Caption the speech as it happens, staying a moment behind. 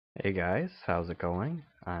Hey guys, how's it going?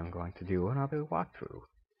 I'm going to do another walkthrough.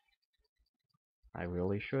 I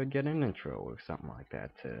really should get an intro or something like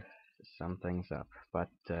that to sum things up. But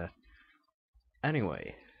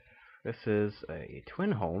anyway, this is a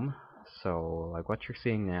twin home, so like what you're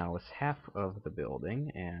seeing now is half of the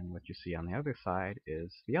building, and what you see on the other side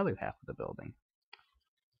is the other half of the building.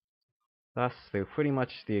 Thus, they're pretty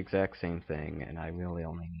much the exact same thing, and I really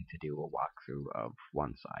only need to do a walkthrough of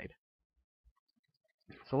one side.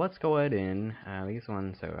 So let's go ahead in. These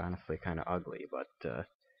ones are honestly kind of ugly, but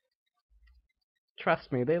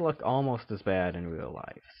trust me, they look almost as bad in real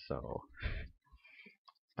life, so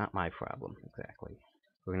it's not my problem, exactly.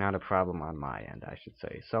 Or not a problem on my end, I should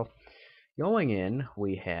say. So, going in,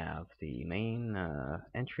 we have the main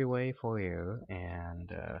entryway foyer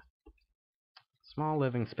and small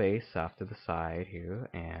living space off to the side here,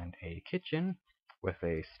 and a kitchen with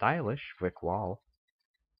a stylish brick wall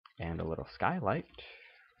and a little skylight,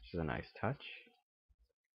 which is a nice touch.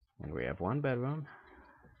 And we have one bedroom,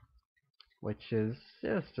 which is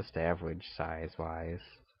just average size-wise.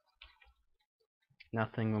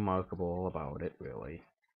 Nothing remarkable about it, really.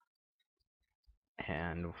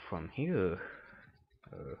 And from here,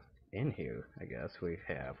 in here, I guess, we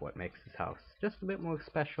have what makes this house just a bit more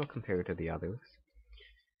special compared to the others,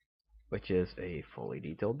 which is a fully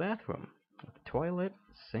detailed bathroom with a toilet,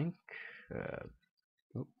 sink,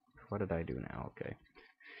 what did I do now? Okay.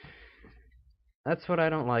 That's what I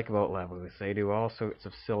don't like about levels. They do all sorts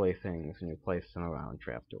of silly things when you place them around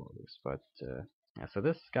trapdoors. But, yeah, so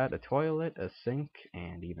this got a toilet, a sink,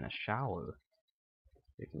 and even a shower.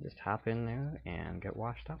 You can just hop in there and get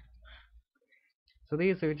washed up. So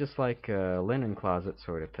these are just like a linen closet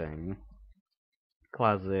sort of thing.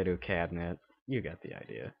 Closet or cabinet, you get the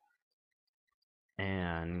idea.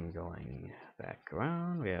 And going back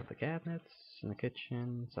around, we have the cabinets in the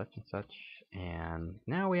kitchen, such and such. And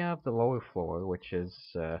now we have the lower floor, which is,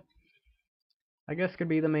 I guess could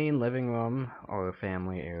be the main living room or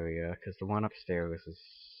family area, because the one upstairs is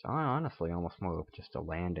honestly almost more of just a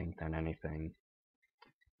landing than anything.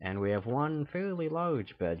 And we have one fairly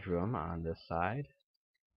large bedroom on this side.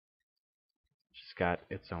 It's got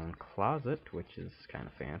its own closet, which is kind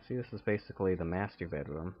of fancy. This is basically the master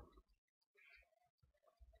bedroom.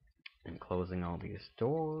 And closing all these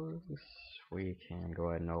doors, we can go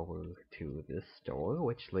ahead and over to this door,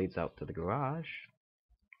 which leads out to the garage.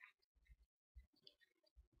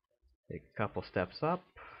 Take a couple steps up,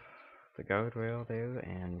 the guardrail there,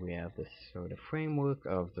 and we have this sort of framework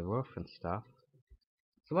of the roof and stuff.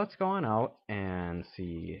 So let's go on out and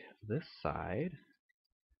see this side,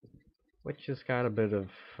 which has got a bit of,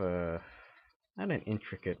 not an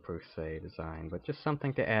intricate per se design, but just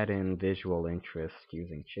something to add in visual interest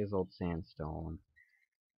using chiseled sandstone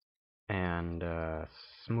and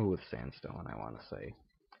smooth sandstone, I want to say.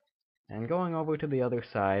 And going over to the other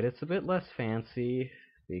side, it's a bit less fancy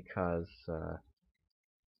because, I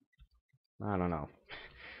don't know.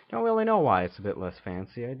 Don't really know why it's a bit less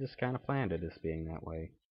fancy, I just kind of planned it as being that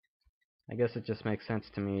way. I guess it just makes sense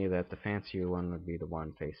to me that the fancier one would be the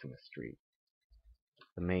one facing the street.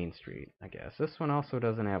 The main street, I guess. This one also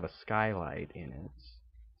doesn't have a skylight in it,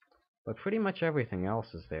 but pretty much everything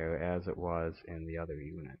else is there as it was in the other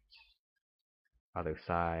unit. Other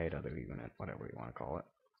side, other unit, whatever you want to call it.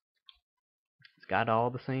 It's got all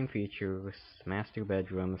the same features. Master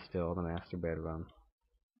bedroom is still the master bedroom.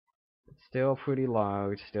 It's still pretty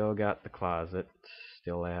large, still got the closet,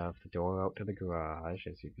 still have the door out to the garage,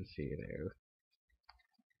 as you can see there.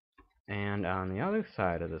 And on the other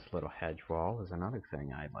side of this little hedge wall is another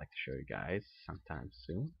thing I'd like to show you guys sometime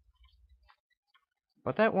soon.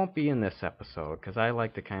 But that won't be in this episode, because I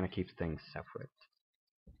like to kind of keep things separate.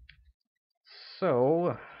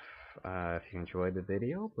 So, if you enjoyed the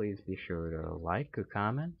video, please be sure to like or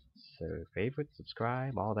comment, favorite,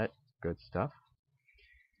 subscribe, all that good stuff.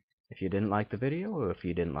 If you didn't like the video, or if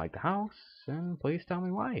you didn't like the house, then please tell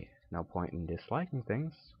me why. No point in disliking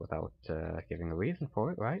things without giving a reason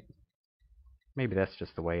for it, right? Maybe that's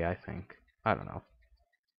just the way I think. I don't know.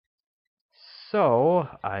 So,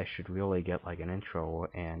 I should really get like an intro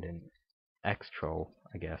and an extro,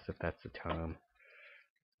 I guess, if that's a term.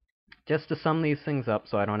 Just to sum these things up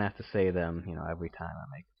so I don't have to say them, every time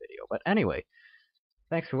I make a video. But anyway,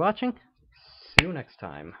 thanks for watching. See you next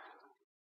time.